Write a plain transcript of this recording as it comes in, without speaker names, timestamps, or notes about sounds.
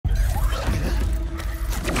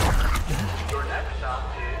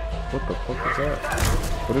What the fuck is that?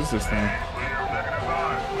 What is this thing?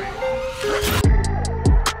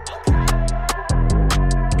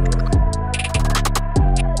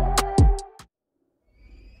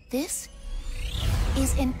 This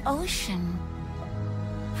is an ocean.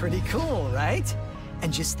 Pretty cool, right?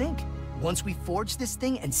 And just think, once we forge this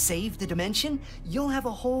thing and save the dimension, you'll have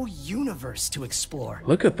a whole universe to explore.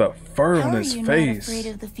 Look at the fur on his How are you face. not afraid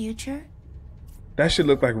of the future? That shit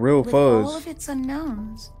look like real With fuzz. all of its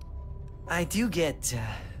unknowns. I do get,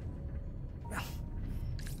 well,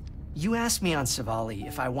 you asked me on Savali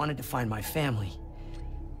if I wanted to find my family.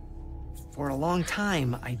 For a long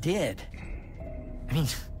time, I did. I mean,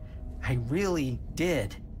 I really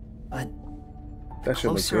did. But That shit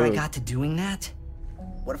look closer I good. got to doing that,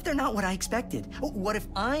 what if they're not what I expected? What if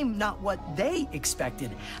I'm not what they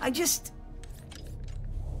expected?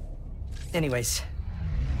 Anyways,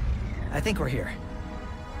 I think we're here.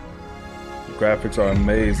 The graphics are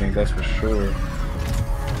amazing, that's for sure.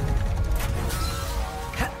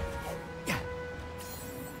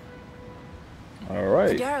 All right.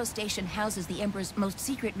 The Darrow Station houses the Emperor's most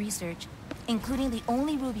secret research, including the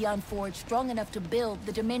only Rubion forge strong enough to build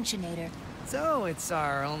the Dimensionator. So it's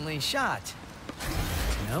our only shot.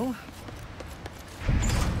 No?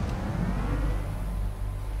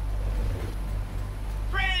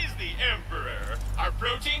 Praise the Emperor! Our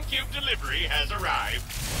protein cube delivery has arrived.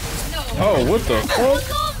 No. Oh, what the fuck?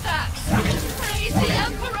 Contacts! Praise the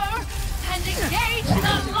Emperor and engage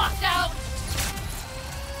the lockdown!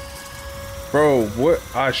 Bro, what?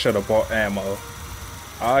 I should have bought ammo.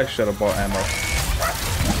 I should have bought ammo.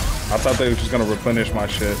 I thought they were just gonna replenish my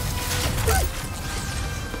shit.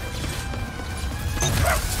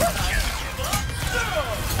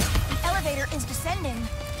 The elevator is descending.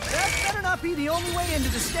 That better not be the only way into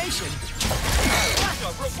the station.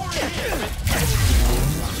 Backup reporting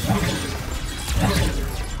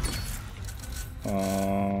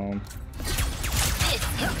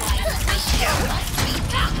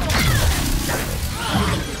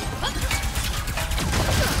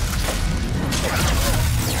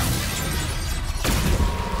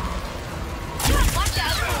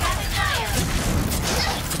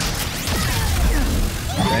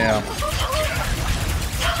Damn.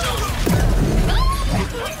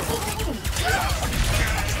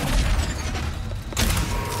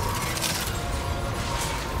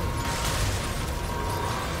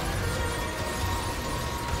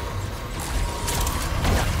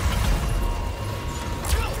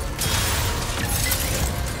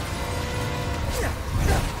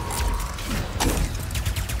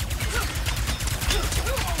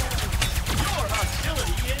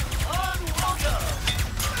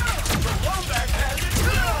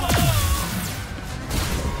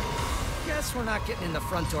 We're not getting in the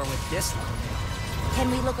front door with this one.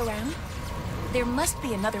 Can we look around? There must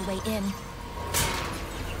be another way in.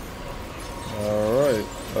 Alright.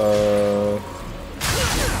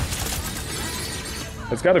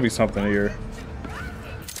 There's gotta be something here.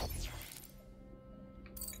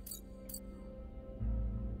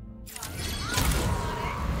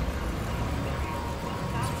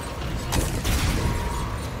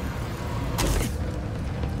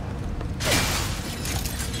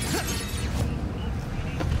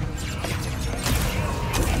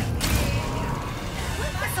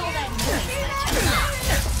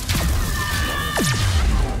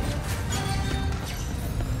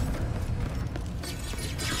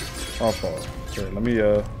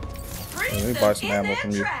 Here, let me buy some ammo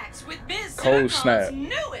from you. Cold snap.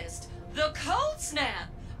 Newest, the cold snap.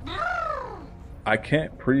 I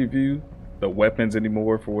can't preview the weapons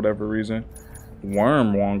anymore for whatever reason.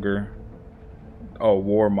 Wormmonger. Oh,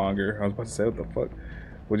 Warmonger. I was about to say, what the fuck?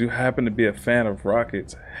 Would you happen to be a fan of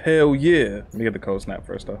rockets? Hell yeah. Let me get the cold snap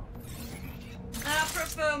first though. I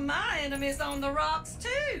prefer my enemies on the rocks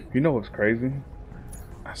too. You know what's crazy?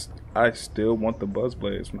 I still want the buzz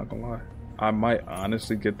blades, I'm not gonna lie. I might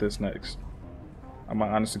honestly get this next. I might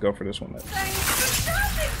honestly go for this one next. Thanks for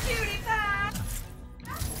stopping, cutie pie.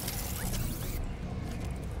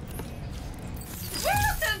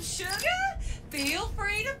 Welcome, sugar. Feel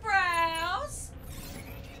free to browse.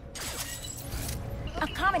 A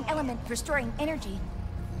common element for storing energy.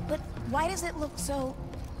 But why does it look so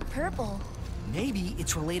purple? Maybe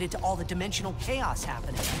it's related to all the dimensional chaos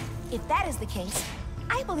happening. If that is the case,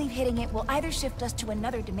 I believe hitting it will either shift us to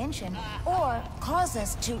another dimension or cause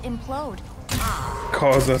us to implode.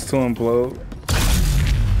 Cause us to implode?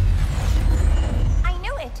 I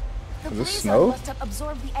knew it! The Is this Blazon snow? must have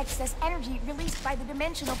absorbed the excess energy released by the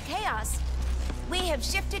dimensional chaos. We have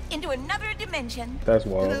shifted into another dimension. That's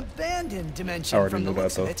An wild. abandoned I dimension already from the knew that,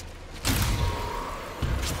 looks of though. it.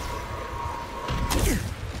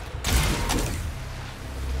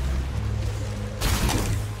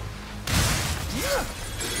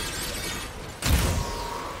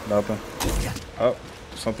 Nothing. Oh,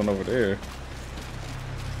 something over there.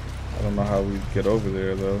 I don't know how we get over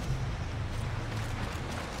there though.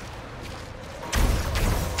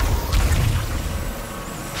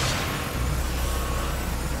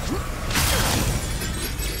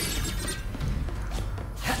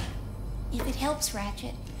 If it helps,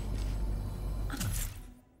 Ratchet,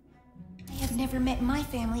 I have never met my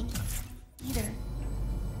family either.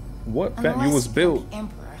 What family was built? The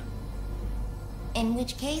Emperor. In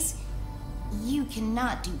which case, you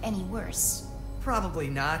cannot do any worse. Probably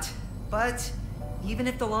not. But even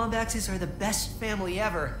if the Lombaxes are the best family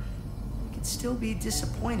ever, you could still be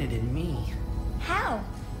disappointed in me. How?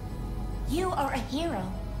 You are a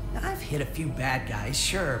hero. I've hit a few bad guys,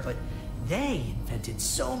 sure, but they invented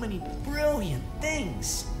so many brilliant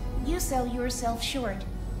things. You sell yourself short.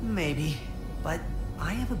 Maybe, but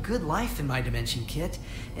I have a good life in my dimension, Kit,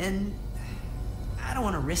 and I don't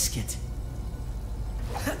want to risk it.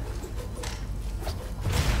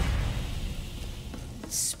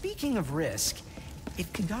 Speaking of risk,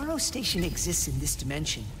 if Kagaro Station exists in this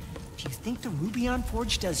dimension, do you think the Rubion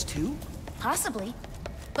Forge does too? Possibly.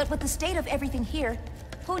 But with the state of everything here,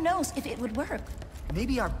 who knows if it would work?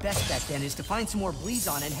 Maybe our best bet then is to find some more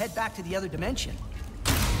Blizon and head back to the other dimension.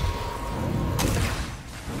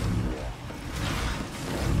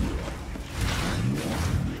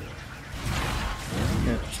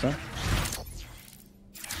 Interesting.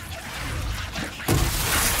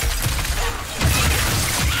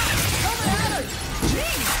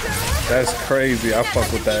 That's crazy. I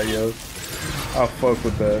fuck with that, yo. I fuck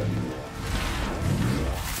with that.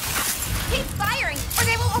 Keep firing, or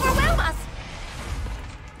they will overwhelm us!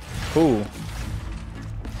 Cool.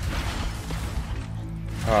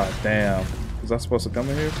 Ah, damn. Was I supposed to come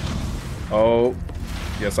in here? Oh,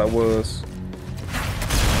 yes I was.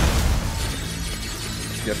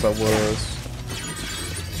 Yes I was.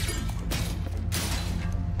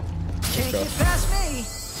 Can't get past me!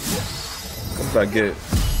 What did I get?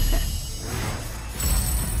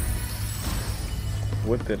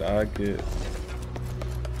 What did I get?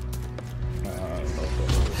 I don't know what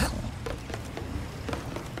that is.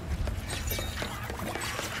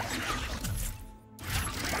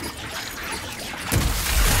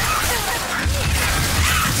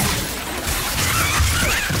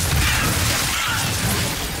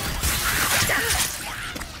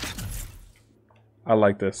 I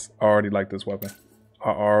like this. I already like this weapon. I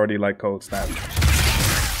already like Cold Snap. Is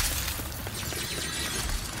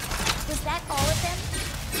that all of them?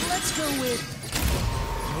 Let's go with...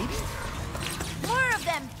 maybe? More of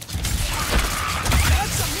them!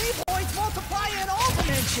 That's some E-boys multiply in all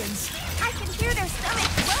dimensions! I can hear their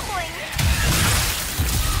stomachs rumbling!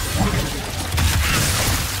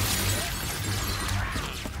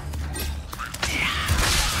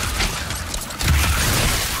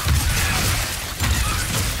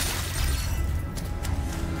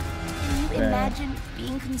 Can you imagine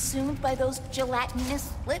being consumed by those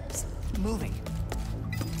gelatinous lips? Moving.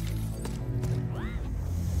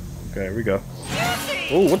 Okay, here we go.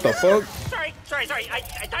 Oh, what the fuck? Sorry.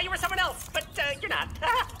 I thought you were someone else, but you're not.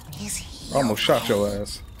 He's here. I almost shot your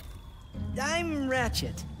ass. I'm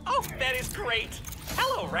Ratchet. Oh, that is great.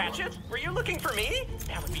 Hello, Ratchet. Were you looking for me?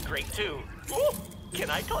 That would be great, too. Ooh, can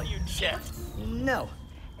I call you Chet? No.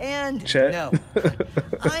 And Chet. no.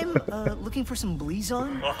 I'm looking for some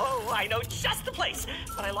Blizon. Oh, I know just the place.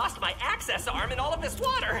 But I lost my access arm in all of this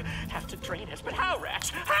water. Have to drain it, but how,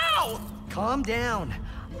 Ratch? How? Calm down.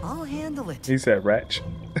 I'll handle it. He said Ratch.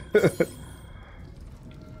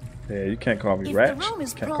 Yeah, you can't call me If Ratch. the room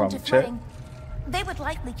is You can't prone call to me Chet. flooding, they would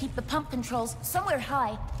likely keep the pump controls somewhere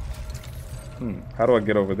high. How do I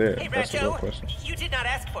get over there? Hey, That's the real Ratcho, question. you did not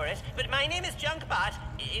ask for it, but my name is Junkbot,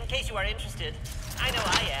 in case you are interested. I know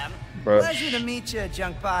I am. Bruh, Pleasure to meet you,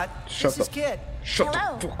 Junkbot. Shut This is the- Kit. Shut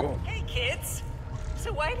Hello. the fuck up. Hey, kids.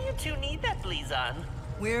 So why do you two need that Blizon?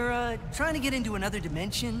 We're trying to get into another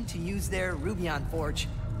dimension to use their Rubion Forge.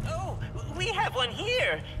 Oh, we have one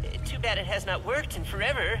here. Too bad it has not worked in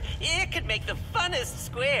forever. It could make the funnest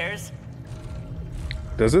squares.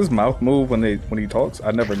 Does his mouth move when he talks? I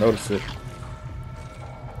never noticed it.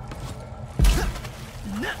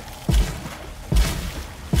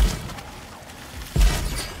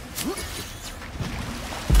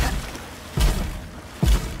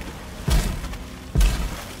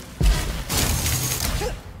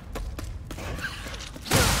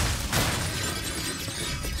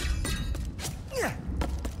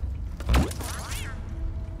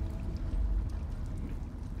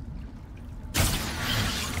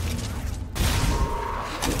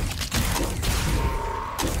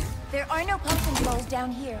 There are no pump controls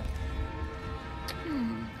down here.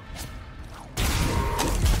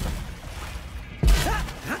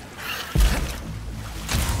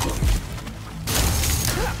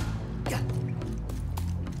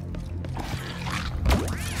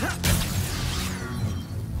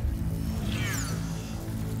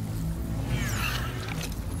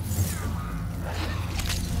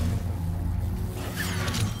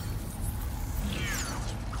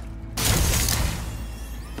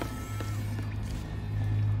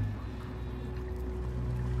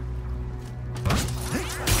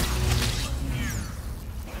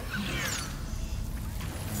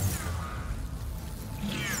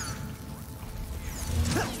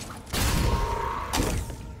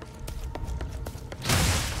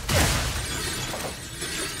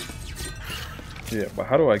 Yeah, but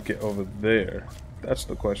how do I get over there? That's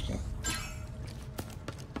the question.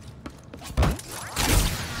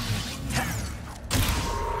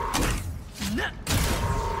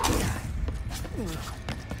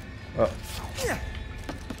 Oh.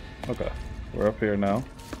 Okay, we're up here now.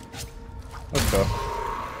 Let's go.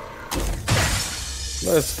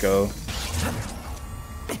 Let's go.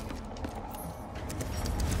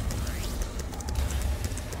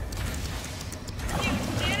 You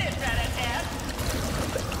did it, Ratchet.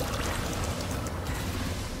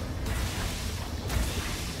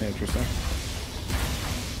 Interesting.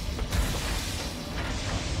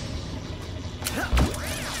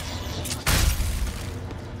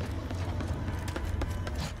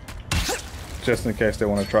 Just in case they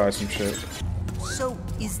want to try some shit. So,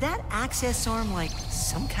 is that access arm like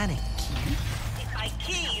some kind of key? By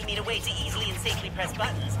key, you mean a way to easily and safely press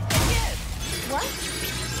buttons? Yes. What?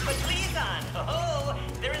 But please, on. Oh,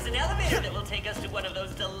 there is an elevator that will take us to one of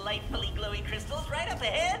those delightfully glowy crystals right up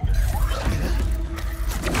ahead.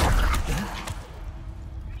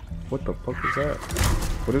 What the fuck is that?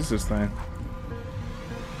 What is this thing?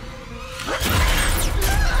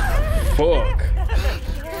 Fuck.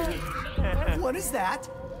 What is that?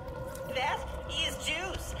 That is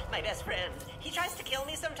Juice, my best friend. He tries to kill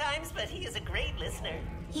me sometimes, but he is a great listener.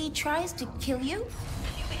 He tries to kill you?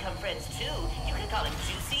 You become friends too. You can call him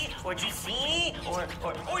Juicy, or Juicini, or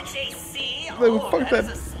JC. Oh, fuck that's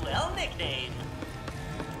that. a swell nickname.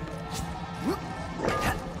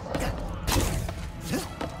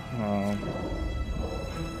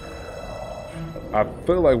 I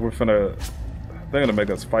feel like they're gonna make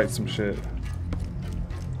us fight some shit.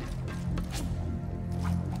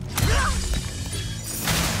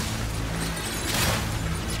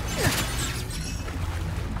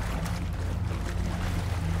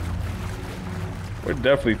 We're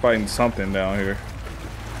definitely fighting something down here.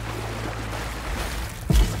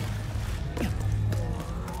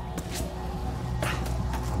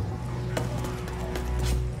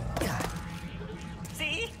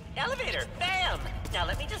 See? Elevator. Bam! Now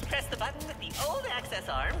let me just press the button with the old access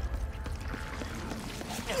arm.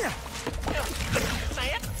 No. My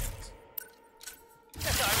access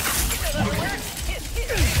arm no longer works. It's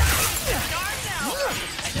arm now.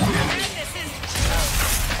 I just remembered this is...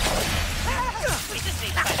 We just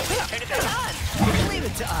need to find a way to turn it back on. Leave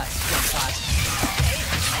it to us, Grandpa. Hey,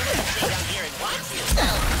 I'm gonna stay down here and watch you.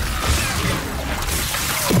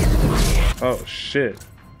 Oh shit.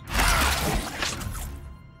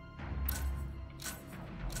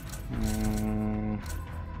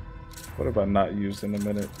 What have I not used in a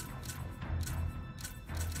minute?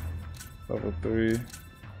 Level 3,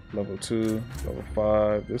 level 2, level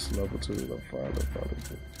 5. This is level 2, level 5, level 5, level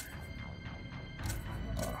 2.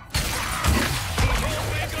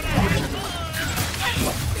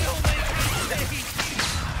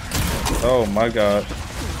 Oh my god.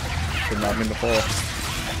 Did not mean to fall.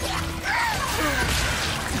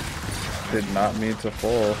 Did not mean to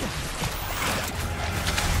fall.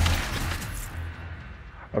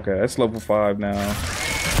 Okay, that's level 5 now.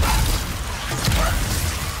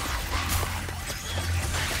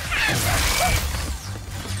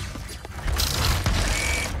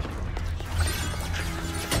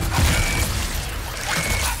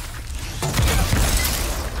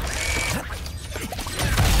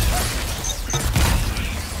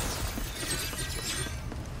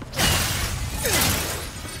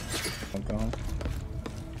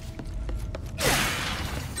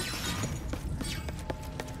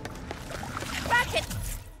 Ratchet!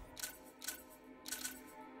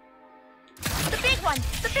 The big one!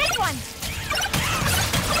 The big one!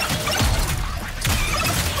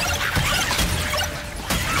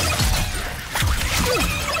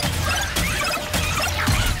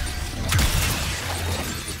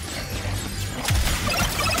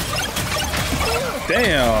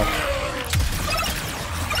 Damn!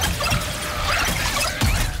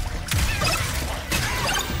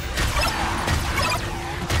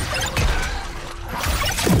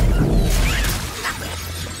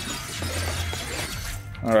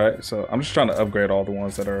 Alright, so I'm just trying to upgrade all the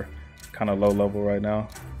ones that are kind of low level right now.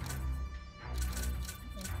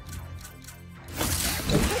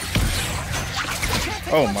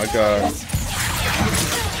 Oh my god.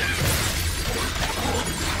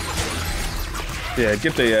 Yeah,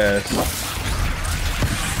 get their ass.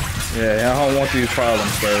 Yeah, I don't want these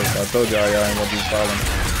problems, bro. I told y'all ain't want these problems.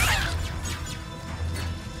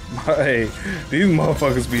 Hey, these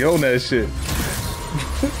motherfuckers be on that shit.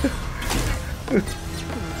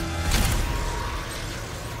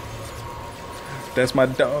 That's my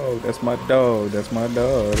dog. That's my dog. That's my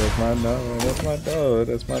dog. That's my dog. That's my dog.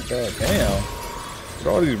 That's my dog. Damn.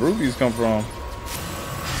 Where all these rubies come from?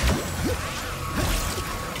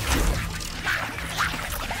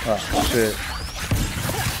 Oh shit.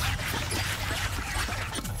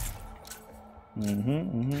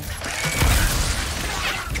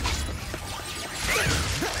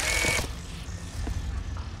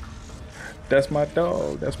 That's my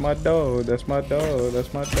dog. That's my dog. That's my dog.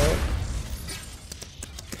 That's my dog.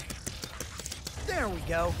 There we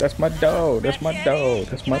go. That's my dog. That's my dog.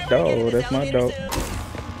 That's my dog. That's my dog.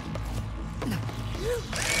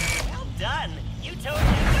 Well done. You totally.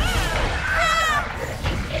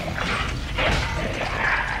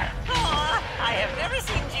 Aw, I have never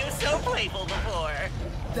seen you so playful before.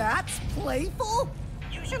 That's playful?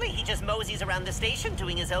 Usually he just moseys around the station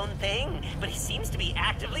doing his own thing, but he seems to be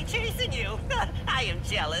actively chasing you. I am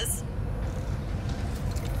jealous.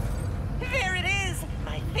 There it is!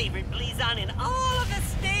 My favorite blazon in all of the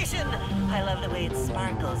station! I love the way it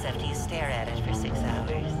sparkles after you stare at it for 6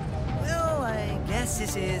 hours. Well, I guess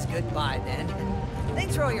this is goodbye then.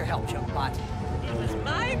 Thanks for all your help, Junkbot. It was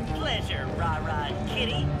my pleasure, Rah-Rah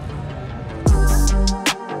Kitty.